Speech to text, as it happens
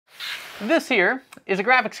This here is a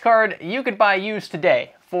graphics card you could buy used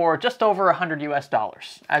today for just over $100 US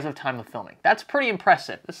as of time of filming. That's pretty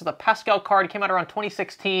impressive. This is a Pascal card, it came out around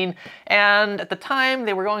 2016, and at the time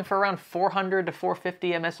they were going for around $400 to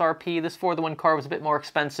 $450 MSRP. This for the one card was a bit more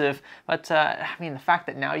expensive, but I mean, the fact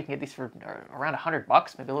that now you can get these for around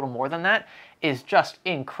 $100, maybe a little more than that, is just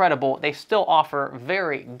incredible. They still offer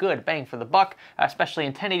very good bang for the buck, especially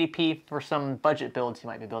in 1080p for some budget builds you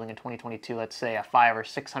might be building in 2022. Let's say a $500 or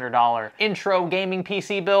 $600 intro gaming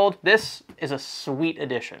PC build. This is a sweet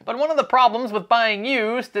addition. But one of the problems with buying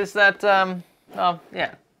used is that, well,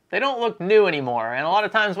 yeah, they don't look new anymore. And a lot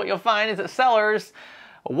of times what you'll find is that sellers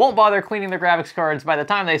won't bother cleaning their graphics cards by the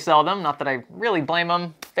time they sell them. Not that I really blame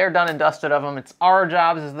them. They're done and dusted of them. It's our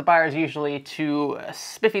jobs as the buyers usually to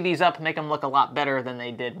spiffy these up and make them look a lot better than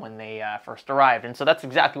they did when they first arrived. And so that's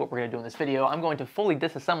exactly what we're going to do in this video. I'm going to fully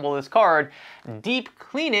disassemble this card, deep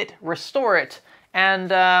clean it, restore it,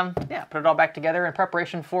 and yeah, put it all back together in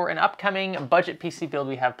preparation for an upcoming budget PC build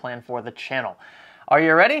we have planned for the channel. Are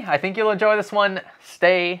you ready? I think you'll enjoy this one.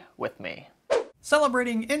 Stay with me.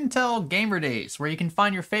 Celebrating Intel Gamer Days, where you can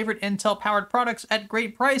find your favorite Intel-powered products at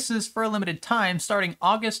great prices for a limited time starting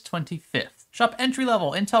August 25th. Shop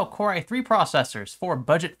entry-level Intel Core i3 processors for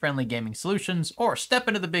budget-friendly gaming solutions, or step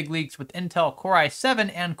into the big leagues with Intel Core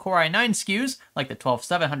i7 and Core i9 SKUs like the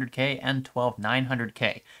 12700K and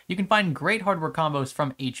 12900K. You can find great hardware combos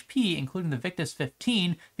from HP, including the Victus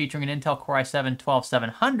 15 featuring an Intel Core i7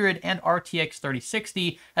 12700 and RTX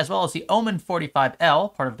 3060, as well as the Omen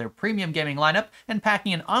 45L, part of their premium gaming lineup, and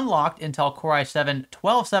packing an unlocked Intel Core i7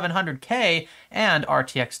 12700K and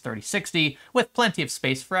RTX 3060 with plenty of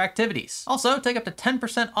space for activities. Also, take up to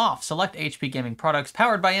 10% off select HP gaming products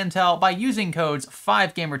powered by Intel by using codes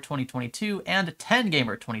 5Gamer2022 and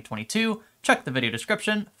 10Gamer2022. Check the video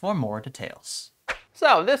description for more details.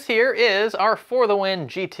 So this here is our For the Win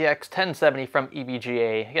GTX 1070 from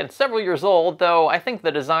EVGA. Again, several years old, though I think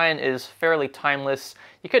the design is fairly timeless.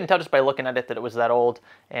 You couldn't tell just by looking at it that it was that old,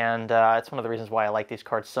 and it's one of the reasons why I like these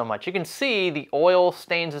cards so much. You can see the oil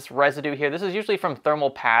stains, this residue here. This is usually from thermal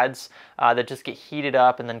pads that just get heated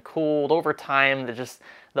up and then cooled over time.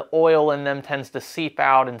 The oil in them tends to seep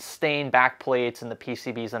out and stain back plates and the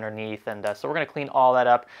PCBs underneath, and so we're going to clean all that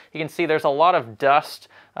up. You can see there's a lot of dust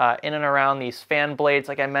in and around these fan blades,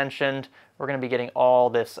 like I mentioned. We're going to be getting all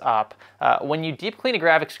this up. When you deep clean a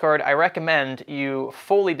graphics card, I recommend you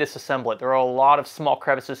fully disassemble it. There are a lot of small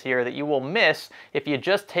crevices here that you will miss if you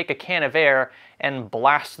just take a can of air and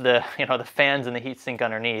blast the fans and the heatsink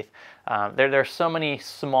underneath. There are so many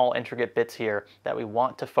small intricate bits here that we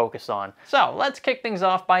want to focus on. So let's kick things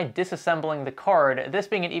off by disassembling the card. This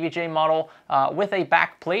being an EVGA model with a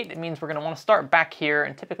back plate, it means we're going to want to start back here,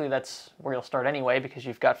 and typically that's where you'll start anyway because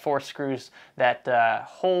you've got 4 screws that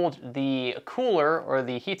hold the cooler or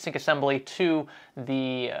the heatsink assembly to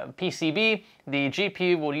the PCB. The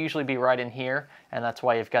GPU will usually be right in here, and that's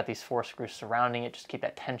why you've got these 4 screws surrounding it, just to keep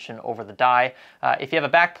that tension over the die. If you have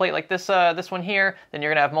a back plate like this one here, then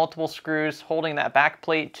you're gonna have multiple screws holding that back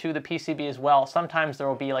plate to the PCB as well. Sometimes there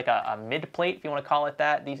will be like a mid plate, if you want to call it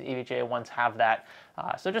that. These EVGA ones have that.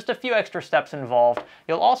 So just a few extra steps involved.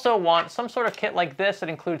 You'll also want some sort of kit like this that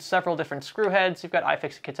includes several different screw heads. You've got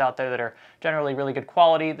iFixit kits out there that are generally really good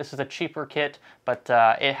quality. This is a cheaper kit, but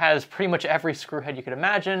it has pretty much every screw head you could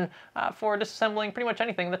imagine for disassembling pretty much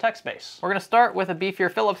anything in the tech space. We're going to start with a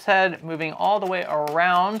beefier Phillips head, moving all the way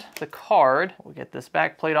around the card. We'll get this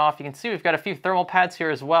back plate off. You can see we've got a few thermal pads here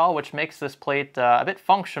as well, which makes this plate a bit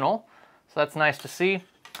functional. So that's nice to see.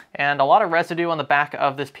 And a lot of residue on the back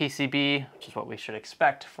of this PCB, which is what we should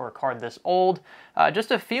expect for a card this old.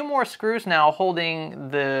 Just a few more screws now holding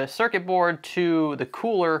the circuit board to the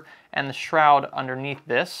cooler and the shroud underneath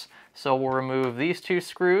this. So we'll remove these 2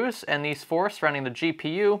 screws and these 4 surrounding the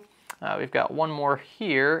GPU. We've got one more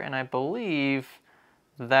here, and I believe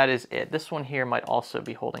that is it. This one here might also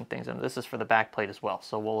be holding things in. This is for the back plate as well.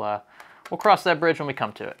 So we'll cross that bridge when we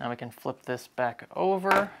come to it. Now we can flip this back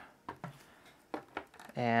over.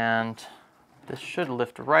 And this should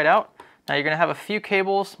lift right out. Now you're going to have a few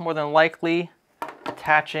cables, more than likely,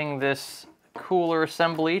 attaching this cooler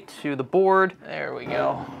assembly to the board. There we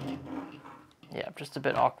go. Yeah, just a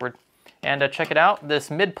bit awkward. And check it out,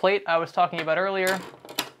 this mid plate I was talking about earlier,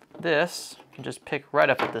 this you can just pick right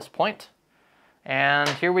up at this point. And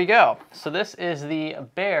here we go. So this is the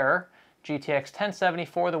bare GTX 1070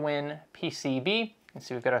 For the Win PCB. You can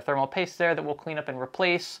see we've got our thermal paste there that we'll clean up and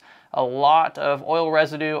replace. A lot of oil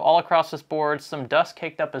residue all across this board, some dust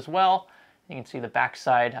caked up as well. You can see the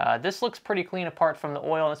backside. This looks pretty clean apart from the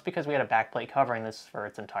oil, and it's because we had a backplate covering this for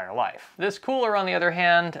its entire life. This cooler, on the other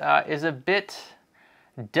hand, is a bit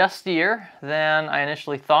dustier than I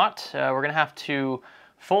initially thought. We're gonna have to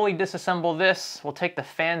fully disassemble this. We'll take the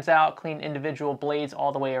fans out, clean individual blades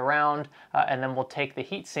all the way around, and then we'll take the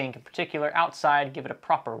heatsink in particular outside, give it a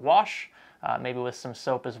proper wash, maybe with some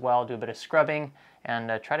soap as well, do a bit of scrubbing,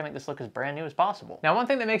 and try to make this look as brand new as possible. Now, one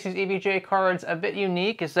thing that makes these EVGA cards a bit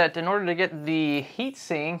unique is that in order to get the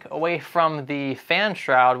heatsink away from the fan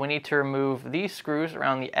shroud, we need to remove these screws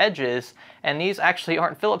around the edges, and these actually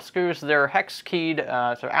aren't Phillips screws, they're hex keyed,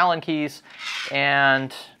 so Allen keys,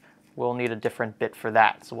 and we'll need a different bit for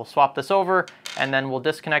that. So we'll swap this over, and then we'll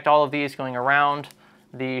disconnect all of these going around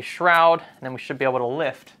the shroud, and then we should be able to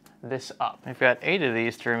lift this up. We've got 8 of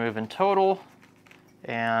these to remove in total,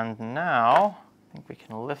 and now I think we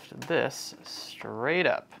can lift this straight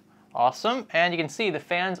up. Awesome, and you can see the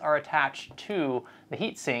fans are attached to the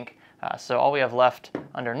heatsink, so all we have left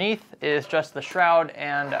underneath is just the shroud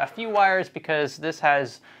and a few wires because this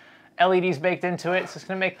has LEDs baked into it, so it's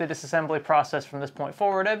going to make the disassembly process from this point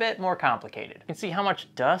forward a bit more complicated. You can see how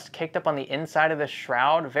much dust caked up on the inside of the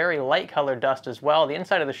shroud, very light colored dust as well. The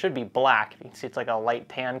inside of this should be black. You can see it's like a light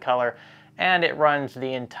tan color, and it runs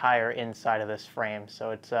the entire inside of this frame, so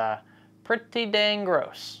it's pretty dang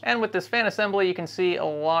gross. And with this fan assembly, you can see a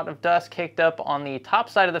lot of dust caked up on the top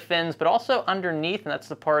side of the fins, but also underneath, and that's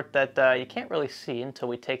the part that you can't really see until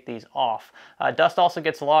we take these off. Dust also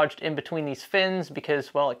gets lodged in between these fins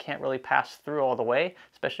because, well, it can't really pass through all the way,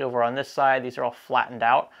 especially over on this side. These are all flattened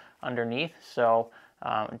out underneath, so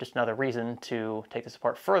just another reason to take this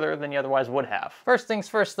apart further than you otherwise would have. First things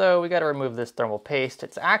first though, we gotta remove this thermal paste.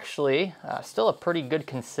 It's actually still a pretty good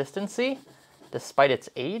consistency despite its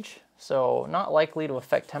age, so not likely to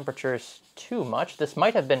affect temperatures too much. This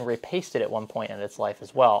might have been repasted at one point in its life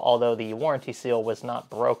as well, although the warranty seal was not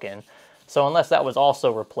broken. So unless that was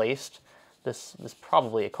also replaced, this is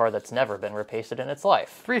probably a card that's never been repasted in its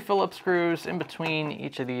life. 3 Phillips screws in between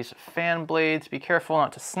each of these fan blades. Be careful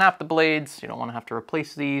not to snap the blades. You don't want to have to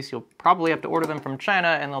replace these. You'll probably have to order them from China,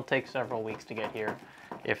 and they'll take several weeks to get here,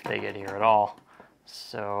 if they get here at all.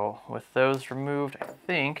 So with those removed, I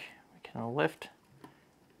think we can lift.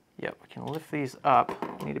 Yep, we can lift these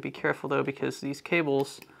up. We need to be careful though because these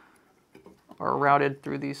cables are routed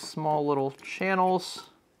through these small little channels.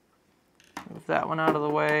 Move that one out of the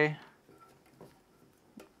way.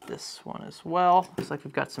 This one as well. Looks like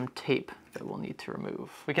we've got some tape that we'll need to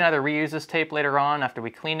remove. We can either reuse this tape later on after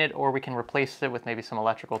we clean it, or we can replace it with maybe some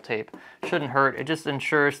electrical tape. Shouldn't hurt. It just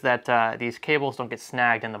ensures that these cables don't get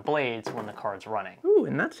snagged in the blades when the card's running. Ooh,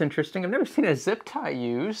 and that's interesting. I've never seen a zip tie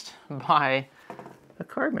used by a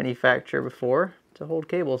card manufacturer before to hold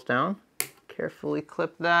cables down. Carefully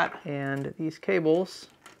clip that, and these cables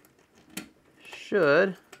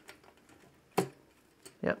should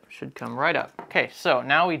come right up. Okay, so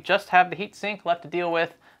now we just have the heatsink left to deal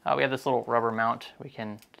with. We have this little rubber mount. We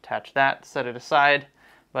can detach that, set it aside.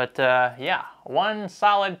 But yeah, one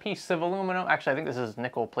solid piece of aluminum. Actually, I think this is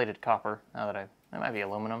nickel-plated copper. Now that it might be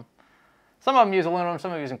aluminum. Some of them use aluminum,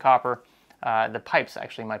 some of them using copper. The pipes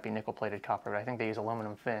actually might be nickel-plated copper, but I think they use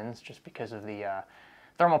aluminum fins just because of the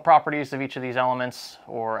thermal properties of each of these elements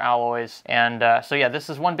or alloys. And so yeah, this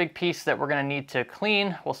is one big piece that we're gonna need to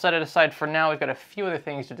clean. We'll set it aside for now. We've got a few other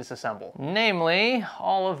things to disassemble. Namely,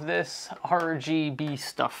 all of this RGB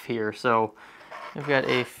stuff here. So we've got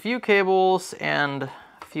a few cables and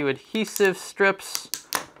a few adhesive strips.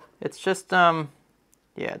 It's just, yeah,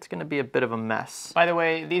 it's gonna be a bit of a mess. By the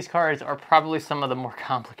way, these cards are probably some of the more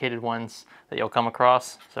complicated ones that you'll come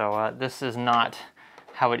across. So this is not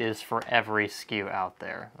how it is for every SKU out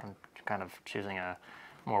there. I'm kind of choosing a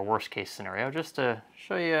more worst case scenario just to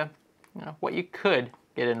show you, what you could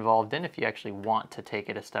get involved in if you actually want to take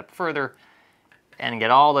it a step further and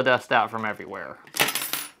get all the dust out from everywhere.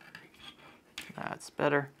 That's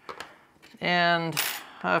better. And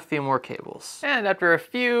a few more cables. And after a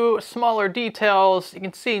few smaller details, you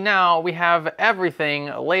can see now we have everything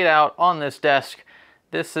laid out on this desk.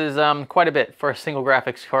 This is quite a bit for a single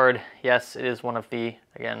graphics card. Yes, it is one of the,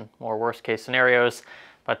 again, more worst case scenarios,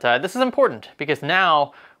 but this is important because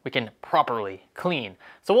now we can properly clean.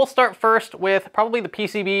 So we'll start first with probably the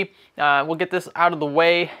PCB. We'll get this out of the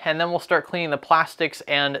way, and then we'll start cleaning the plastics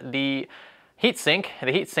and the heatsink.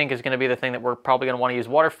 The heatsink is going to be the thing that we're probably going to want to use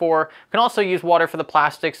water for. We can also use water for the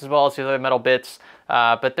plastics as well as the other metal bits,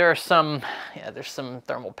 but there's some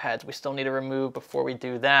thermal pads we still need to remove before we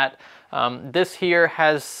do that. This here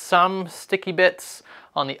has some sticky bits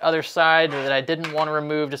on the other side that I didn't want to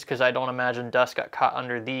remove just because I don't imagine dust got caught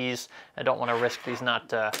under these. I don't want to risk these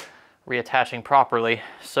not reattaching properly.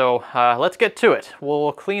 So let's get to it.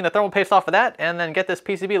 We'll clean the thermal paste off of that and then get this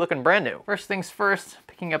PCB looking brand new. First things first,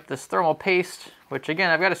 pick picking up this thermal paste, which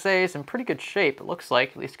again, I've got to say is in pretty good shape, it looks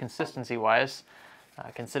like, at least consistency-wise,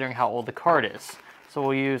 considering how old the card is. So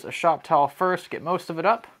we'll use a shop towel first to get most of it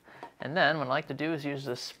up, and then what I like to do is use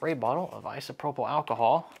this spray bottle of isopropyl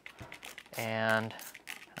alcohol and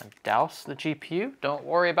douse the GPU. Don't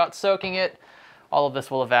worry about soaking it. All of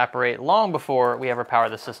this will evaporate long before we ever power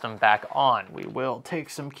the system back on. We will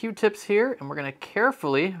take some Q-tips here, and we're going to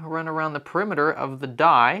carefully run around the perimeter of the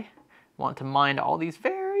die. We want to mind all these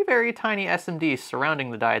very, very tiny SMDs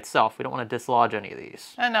surrounding the die itself. We don't want to dislodge any of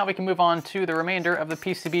these. And now we can move on to the remainder of the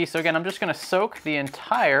PCB. So again, I'm just going to soak the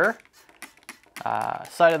entire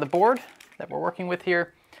side of the board that we're working with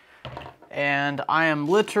here. And I am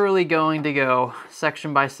literally going to go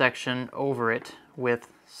section by section over it with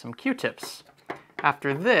some Q-tips.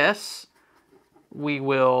 After this, we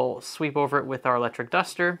will sweep over it with our electric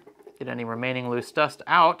duster, get any remaining loose dust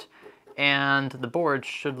out, and the board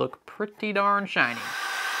should look pretty darn shiny.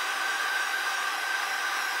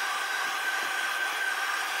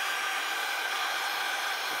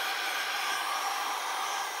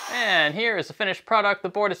 And here is the finished product. The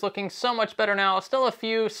board is looking so much better now. Still a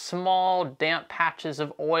few small damp patches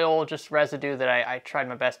of oil, just residue that I tried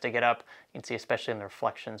my best to get up. You can see especially in the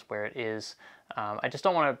reflections where it is. I just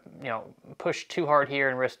don't want to, push too hard here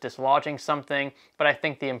and risk dislodging something, but I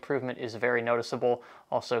think the improvement is very noticeable.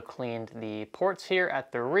 Also cleaned the ports here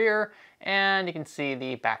at the rear, and you can see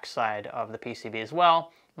the backside of the PCB as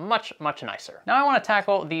well. Much, much nicer. Now I want to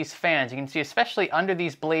tackle these fans. You can see especially under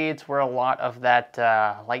these blades where a lot of that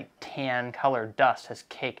light tan colored dust has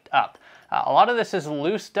caked up. A lot of this is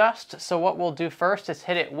loose dust, so what we'll do first is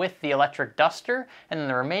hit it with the electric duster, and then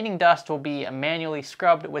the remaining dust will be manually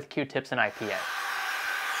scrubbed with Q-tips and IPA.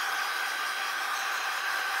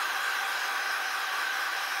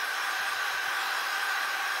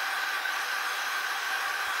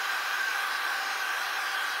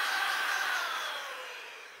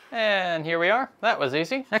 And here we are. That was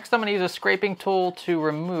easy. Next, I'm going to use a scraping tool to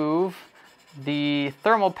remove the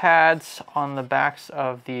thermal pads on the backs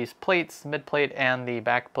of these plates, the mid plate and the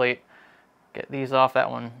back plate. Get these off.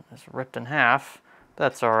 That one is ripped in half.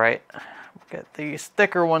 That's all right. Get these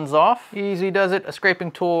thicker ones off. Easy does it. A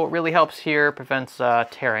scraping tool really helps here, prevents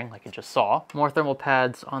tearing like you just saw. More thermal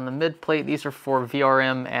pads on the mid plate. These are for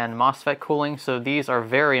VRM and MOSFET cooling, so these are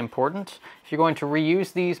very important. If you're going to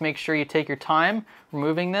reuse these, make sure you take your time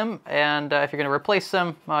removing them, and if you're going to replace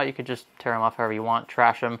them, you could just tear them off however you want,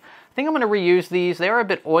 trash them. I think I'm going to reuse these. They are a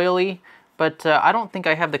bit oily, but I don't think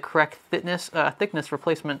I have the correct thickness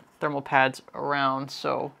replacement thermal pads around,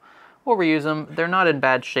 so we'll reuse them. They're not in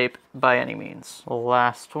bad shape by any means.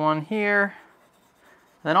 Last one here.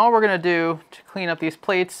 Then all we're going to do to clean up these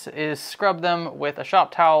plates is scrub them with a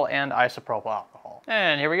shop towel and isopropyl alcohol.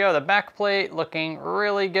 And here we go, the back plate looking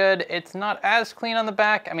really good. It's not as clean on the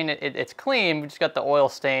back. I mean, it's clean. We just got the oil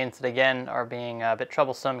stains that again are being a bit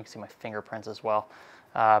troublesome. You can see my fingerprints as well.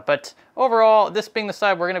 But overall, this being the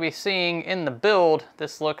side we're going to be seeing in the build,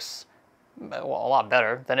 this looks well, a lot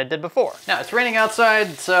better than it did before. Now, it's raining outside,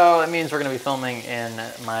 so that means we're going to be filming in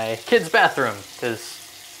my kid's bathroom,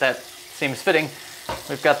 because that seems fitting.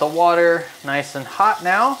 We've got the water nice and hot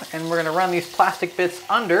now, and we're going to run these plastic bits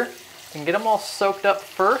under and get them all soaked up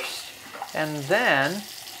first, and then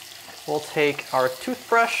we'll take our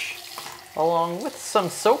toothbrush along with some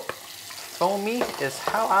soap. Foamy is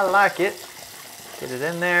how I like it. Get it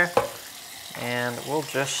in there, and we'll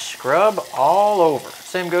just scrub all over.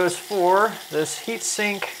 Same goes for this heat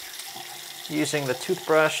sink, using the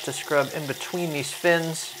toothbrush to scrub in between these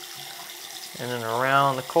fins, and then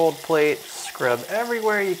around the cold plate, scrub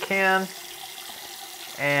everywhere you can.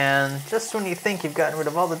 And just when you think you've gotten rid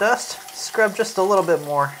of all the dust, scrub just a little bit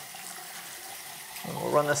more. And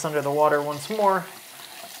we'll run this under the water once more.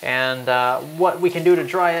 And what we can do to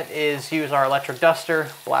dry it is use our electric duster,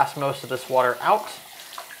 blast most of this water out,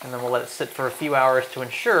 and then we'll let it sit for a few hours to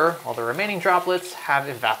ensure all the remaining droplets have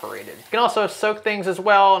evaporated. You can also soak things as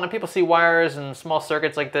well, and when people see wires and small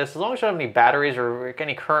circuits like this, as long as you don't have any batteries or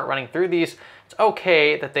any current running through these, it's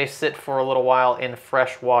okay that they sit for a little while in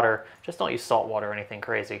fresh water. Just don't use salt water or anything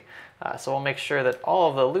crazy. So we'll make sure that all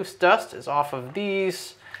of the loose dust is off of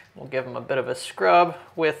these. We'll give them a bit of a scrub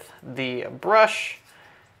with the brush,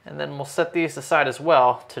 and then we'll set these aside as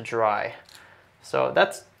well to dry. So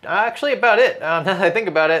that's actually about it. Now that I think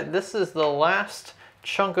about it, this is the last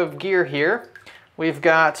chunk of gear here. We've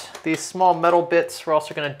got these small metal bits we're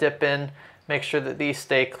also going to dip in, make sure that these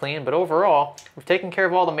stay clean. But overall, we've taken care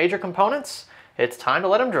of all the major components. It's time to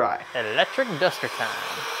let them dry. Electric duster time.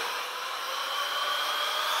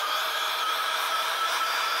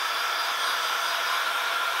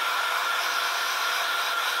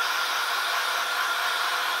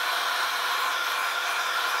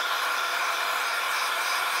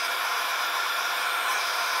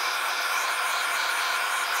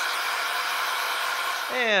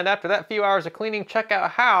 And after that few hours of cleaning, check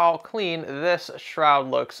out how clean this shroud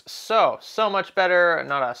looks. So much better,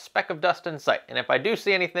 not a speck of dust in sight. And if I do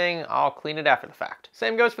see anything, I'll clean it after the fact.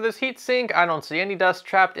 Same goes for this heatsink. I don't see any dust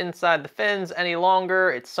trapped inside the fins any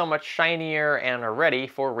longer. It's so much shinier and ready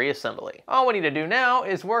for reassembly. All we need to do now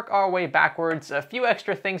is work our way backwards. A few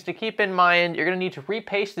extra things to keep in mind. You're gonna need to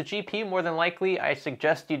repaste the GPU more than likely. I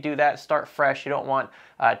suggest you do that, start fresh. You don't want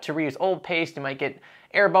to reuse old paste. You might get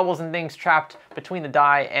air bubbles and things trapped between the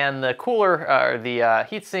die and the cooler, or the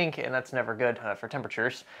heatsink, and that's never good for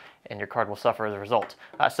temperatures, and your card will suffer as a result.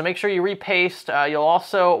 So make sure you repaste. You'll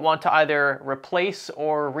also want to either replace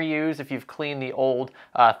or reuse if you've cleaned the old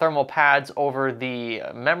thermal pads over the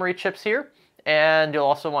memory chips here, and you'll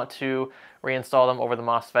also want to reinstall them over the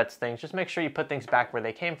MOSFETs things. Just make sure you put things back where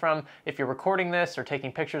they came from. If you're recording this or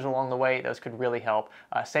taking pictures along the way, those could really help.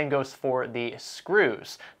 Same goes for the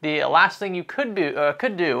screws. The last thing you could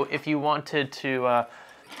do if you wanted to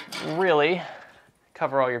really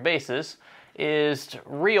cover all your bases is to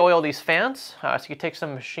re-oil these fans. So you could take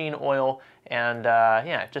some machine oil and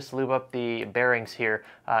yeah, just lube up the bearings here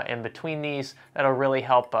in between these. That'll really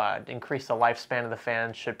help increase the lifespan of the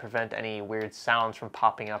fans, should prevent any weird sounds from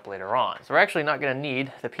popping up later on. So we're actually not gonna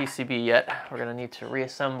need the PCB yet. We're gonna need to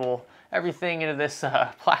reassemble everything into this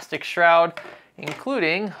plastic shroud,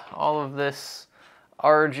 including all of this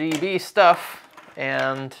RGB stuff.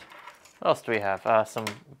 And what else do we have? Some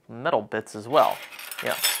metal bits as well.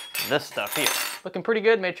 Yeah, this stuff here. Looking pretty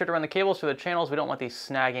good. Made sure to run the cables through the channels. We don't want these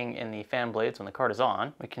snagging in the fan blades when the card is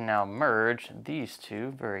on. We can now merge these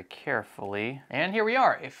two very carefully. And here we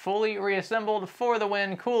are, a fully reassembled For the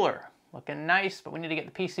Win cooler. Looking nice, but we need to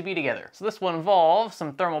get the PCB together. So this will involve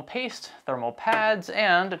some thermal paste, thermal pads,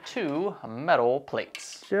 and 2 metal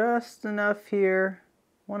plates. Just enough here.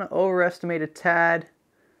 Want to overestimate a tad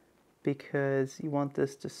because you want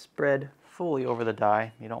this to spread fully over the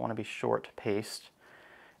die. You don't want to be short paste.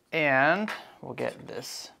 And we'll get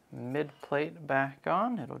this mid plate back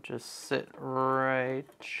on. It'll just sit right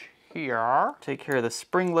here. Take care of the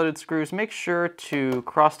spring-loaded screws. Make sure to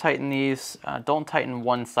cross-tighten these. Don't tighten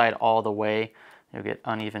one side all the way. You'll get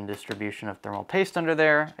uneven distribution of thermal paste under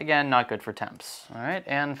there. Again, not good for temps. All right,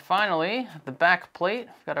 and finally, the back plate.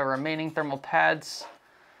 We've got our remaining thermal pads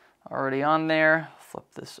already on there. Flip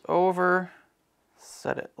this over,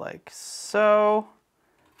 set it like so,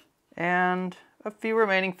 and a few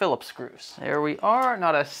remaining Phillips screws. There we are,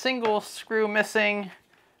 not a single screw missing.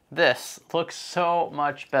 This looks so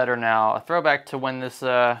much better now. A throwback to when this,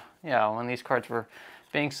 when these cards were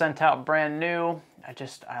being sent out brand new.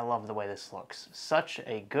 I love the way this looks. Such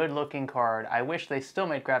a good looking card. I wish they still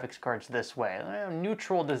made graphics cards this way.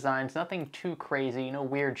 Neutral designs, nothing too crazy, no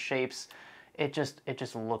weird shapes. It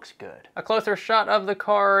just looks good. A closer shot of the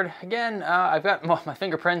card. Again, I've got my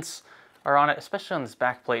fingerprints are on it, especially on this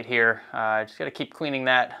back plate here. Just gotta keep cleaning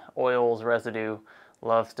that. Oils, residue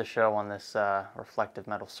loves to show on this reflective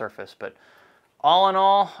metal surface. But all in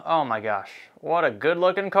all, oh my gosh, what a good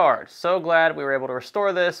looking card. So glad we were able to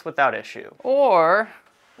restore this without issue. Or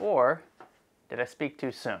did I speak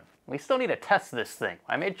too soon? We still need to test this thing.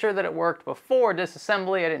 I made sure that it worked before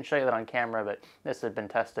disassembly. I didn't show you that on camera, but this had been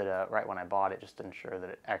tested right when I bought it, just to ensure that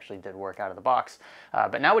it actually did work out of the box.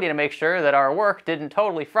 But now we need to make sure that our work didn't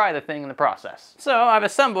totally fry the thing in the process. So I've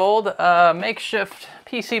assembled a makeshift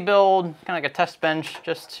PC build, kind of like a test bench,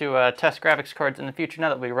 just to test graphics cards in the future. Now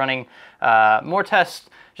that we'll be running more tests,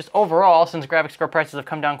 just overall, since graphics card prices have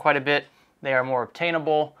come down quite a bit, they are more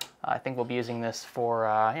obtainable. I think we'll be using this for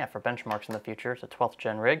benchmarks in the future. It's a 12th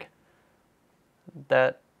gen rig.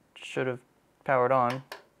 That should have powered on.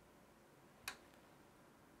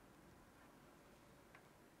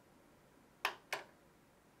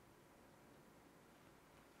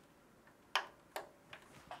 Did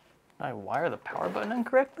I wire the power button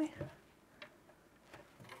incorrectly?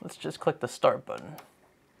 Let's just click the start button.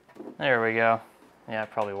 There we go. Yeah, I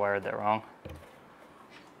probably wired that wrong.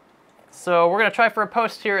 So we're gonna try for a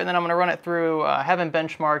post here, and then I'm gonna run it through Heaven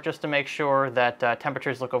benchmark just to make sure that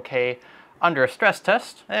temperatures look okay under a stress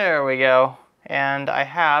test. There we go. And I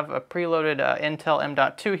have a preloaded Intel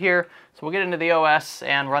M.2 here, so we'll get into the OS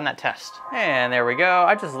and run that test. And there we go.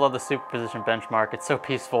 I just love the superposition benchmark. It's so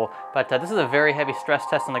peaceful. But this is a very heavy stress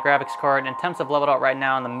test on the graphics card, and temps have leveled out right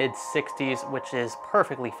now in the mid-60s, which is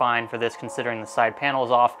perfectly fine for this considering the side panel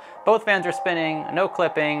is off. Both fans are spinning, no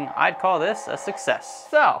clipping. I'd call this a success.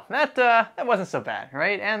 So that wasn't so bad,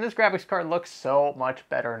 right? And this graphics card looks so much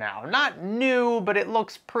better now. Not new, but it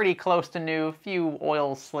looks pretty close to new. A few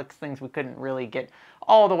oil slicks, things we couldn't really get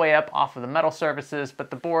all the way up off of the metal surfaces, but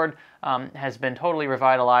the board has been totally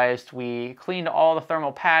revitalized. We cleaned all the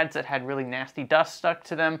thermal pads that had really nasty dust stuck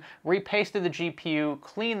to them, repasted the GPU,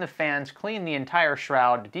 cleaned the fans, cleaned the entire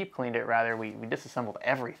shroud, deep cleaned it rather. We disassembled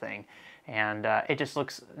everything. And it just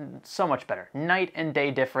looks so much better. Night and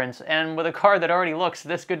day difference. And with a card that already looks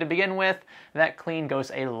this good to begin with, that clean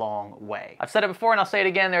goes a long way. I've said it before and I'll say it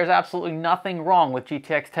again, there's absolutely nothing wrong with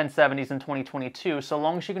GTX 1070s in 2022, so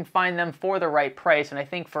long as you can find them for the right price. And I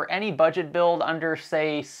think for any budget build under,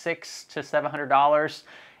 say, $600 to $700,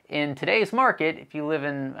 in today's market, if you live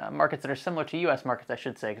in markets that are similar to US markets, I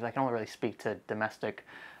should say, because I can only really speak to domestic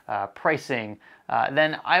pricing,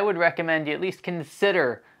 then I would recommend you at least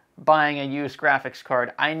consider buying a used graphics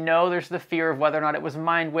card. I know there's the fear of whether or not it was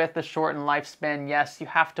mined with, the shortened lifespan. Yes, you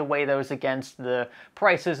have to weigh those against the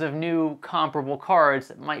prices of new comparable cards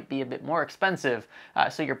that might be a bit more expensive.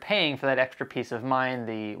 So you're paying for that extra peace of mind,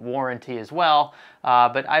 the warranty as well.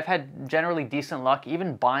 But I've had generally decent luck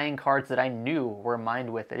even buying cards that I knew were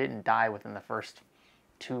mined with. They didn't die within the first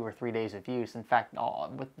 2 or 3 days of use. In fact,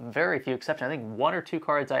 with very few exceptions, I think 1 or 2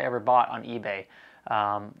 cards I ever bought on eBay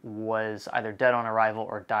was either dead on arrival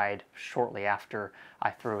or died shortly after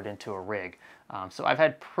I threw it into a rig. So I've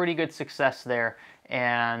had pretty good success there,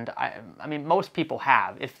 and I mean, most people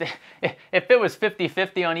have. If it was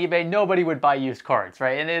 50-50 on eBay, nobody would buy used cards,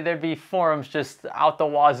 right? And there'd be forums just out the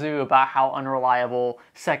wazoo about how unreliable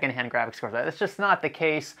secondhand graphics cards are. That's just not the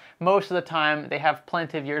case. Most of the time, they have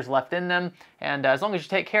plenty of years left in them, and as long as you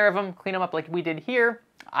take care of them, clean them up like we did here,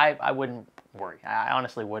 I wouldn't worry. I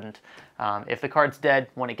honestly wouldn't. If the card's dead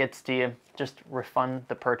when it gets to you, just refund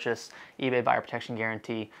the purchase. eBay buyer protection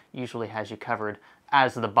guarantee usually has you covered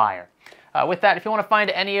as the buyer. With that, if you want to find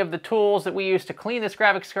any of the tools that we use to clean this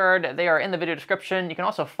graphics card, they are in the video description. You can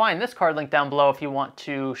also find this card link down below if you want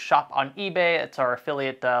to shop on eBay. It's our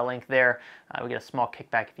affiliate link there. We get a small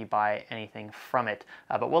kickback if you buy anything from it.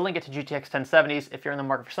 But we'll link it to GTX 1070s if you're in the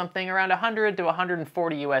market for something around 100 to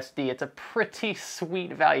 140 USD. It's a pretty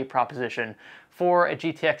sweet value proposition for a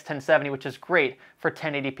GTX 1070, which is great for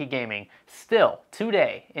 1080p gaming still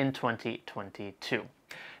today in 2022.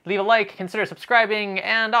 Leave a like, consider subscribing,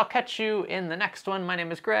 and I'll catch you in the next one. My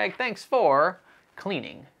name is Greg. Thanks for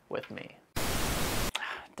cleaning with me.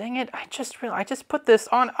 Dang it, I just put this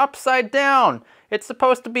on upside down. It's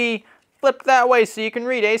supposed to be flipped that way so you can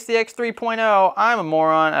read ACX 3.0. I'm a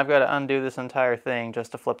moron. I've got to undo this entire thing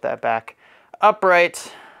just to flip that back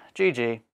upright. GG.